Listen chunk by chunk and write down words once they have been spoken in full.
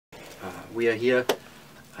we are here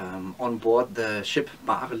on board the ship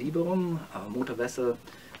Mare Liberum, a motor vessel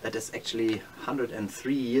that is actually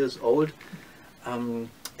 103 years old.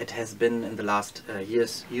 It has been in the last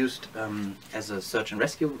years used as a search and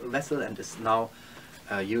rescue vessel, and is now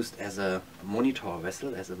used as a monitor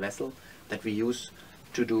vessel, as a vessel that we use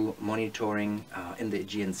to do monitoring in the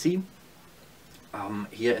Aegean Sea.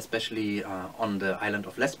 Here especially on the island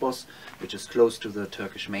of Lesvos, which is close to the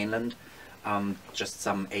Turkish mainland, just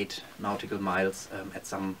some 8 nautical miles at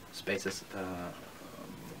some spaces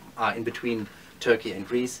are in between Turkey and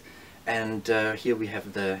Greece. And here we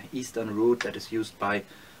have the eastern route that is used by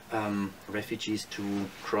refugees to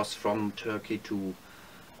cross from Turkey to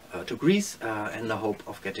Greece in the hope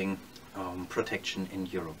of getting protection in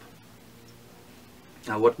Europe.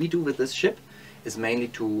 Now what we do with this ship is mainly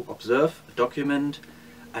to observe, document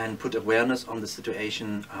and put awareness on the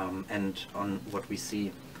situation and on what we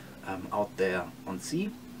see out there on sea.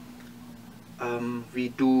 We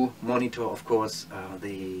do monitor, of course,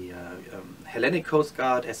 the Hellenic Coast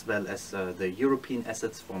Guard as well as the European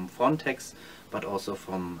assets from Frontex, but also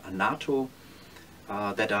from NATO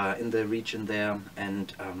that are in the region there,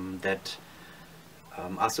 and that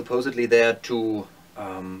are supposedly there to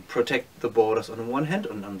protect the borders on the one hand,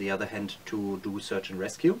 and on the other hand to do search and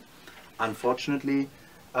rescue. Unfortunately,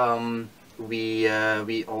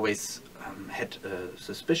 we always had a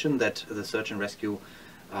suspicion that the search and rescue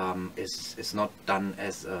is not done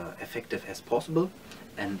as effective as possible,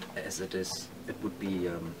 and as it would be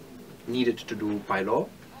needed to do by law.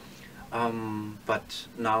 But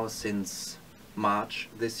now, since March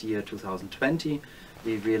this year, 2020,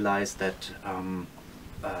 we realized that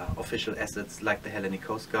official assets like the Hellenic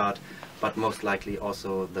Coast Guard, but most likely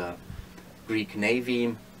also the Greek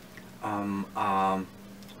Navy, are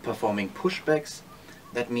performing pushbacks.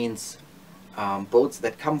 That means boats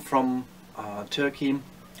that come from Turkey,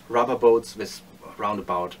 rubber boats with around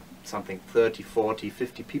about something 30, 40,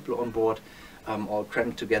 50 people on board, all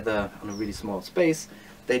crammed together on a really small space.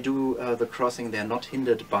 They do the crossing. They are not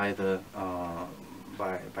hindered by the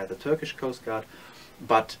Turkish Coast Guard,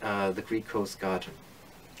 but the Greek Coast Guard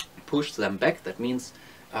push them back. That means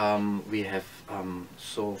we have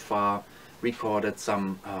so far recorded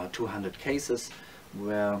some 200 cases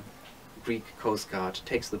where Greek Coast Guard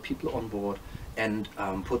takes the people on board and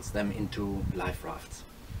puts them into life rafts.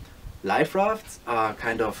 Life rafts are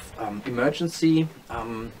kind of emergency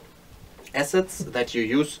assets that you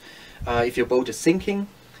use if your boat is sinking,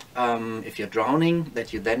 if you're drowning,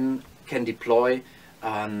 that you then can deploy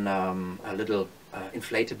on a little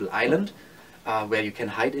inflatable island where you can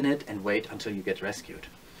hide in it and wait until you get rescued.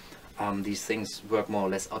 These things work more or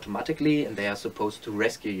less automatically, and they are supposed to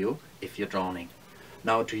rescue you if you're drowning.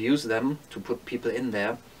 Now, to use them, to put people in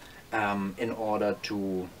there in order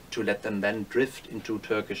to let them then drift into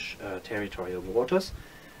Turkish territorial waters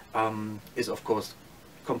is of course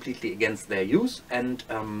completely against their use, and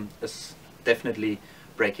is definitely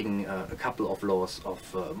breaking a couple of laws of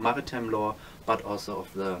maritime law, but also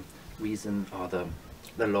of the reason or the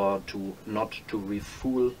law to not to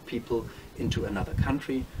refuel people into another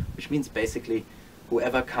country, which means basically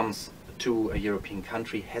whoever comes to a European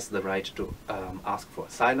country has the right to ask for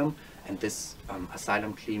asylum, and this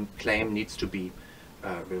asylum claim needs to be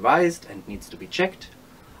revised and needs to be checked.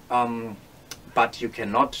 But you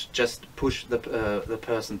cannot just push the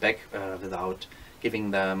person back without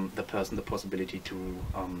giving the person the possibility to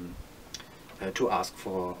ask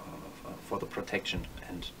for the protection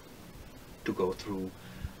and to go through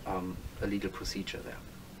a legal procedure there.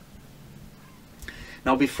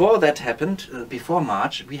 Now, before that happened, before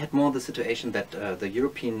March, we had more the situation that the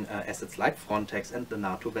European assets like Frontex and the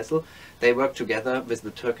NATO vessel, they work together with the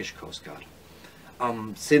Turkish Coast Guard.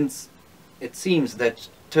 Since it seems that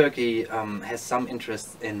Turkey has some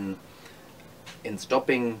interest in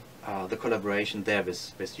stopping the collaboration there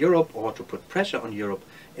with Europe, or to put pressure on Europe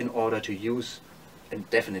in order to use and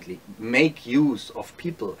definitely make use of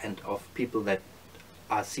people, and of people that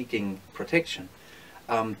are seeking protection,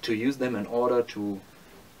 to use them in order to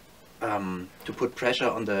put pressure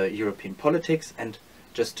on the European politics and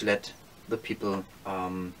just to let the people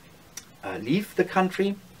leave the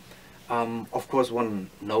country. Of course, one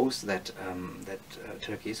knows that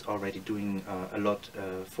Turkey is already doing a lot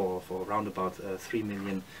for around about 3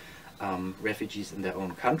 million refugees in their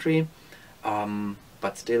own country,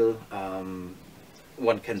 but still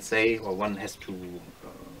one can say, or one has to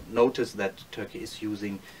notice, that Turkey is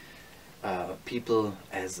using people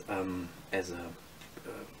as a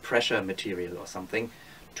pressure material or something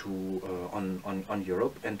to on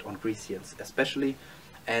Europe and on Greece especially.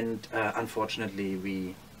 And unfortunately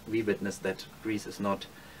we witness that Greece is not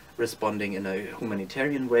responding in a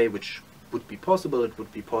humanitarian way, which would be possible. It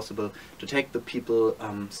would be possible to take the people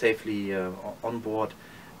safely on board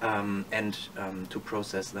and to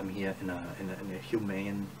process them here in a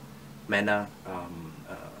humane manner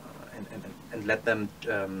and let them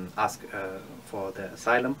ask for their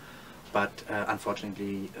asylum. But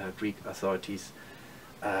unfortunately, Greek authorities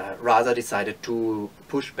rather decided to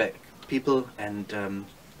push back people, and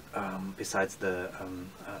besides the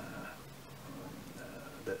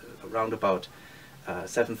around about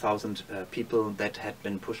 7,000 people that had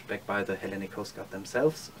been pushed back by the Hellenic Coast Guard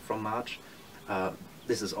themselves from March.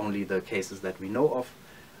 This is only the cases that we know of.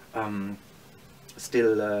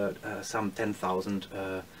 Still some 10,000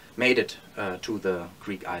 made it to the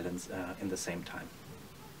Greek islands in the same time.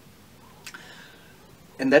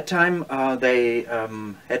 In that time they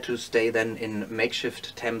had to stay then in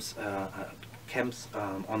makeshift camps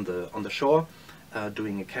on the shore,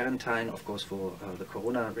 doing a quarantine, of course, for the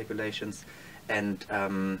corona regulations. And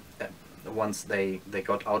once they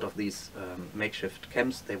got out of these makeshift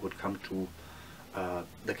camps, they would come to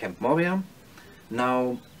the Camp Moria.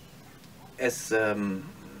 Now, as it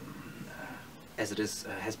is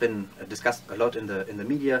has been discussed a lot in the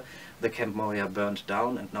media, the Camp Moria burned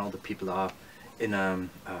down, and now the people are in a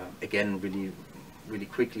again really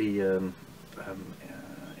quickly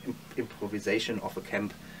improvisation of a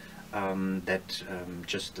camp that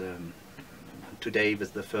just today,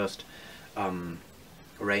 with the first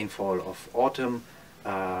rainfall of autumn,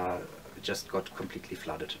 just got completely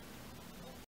flooded.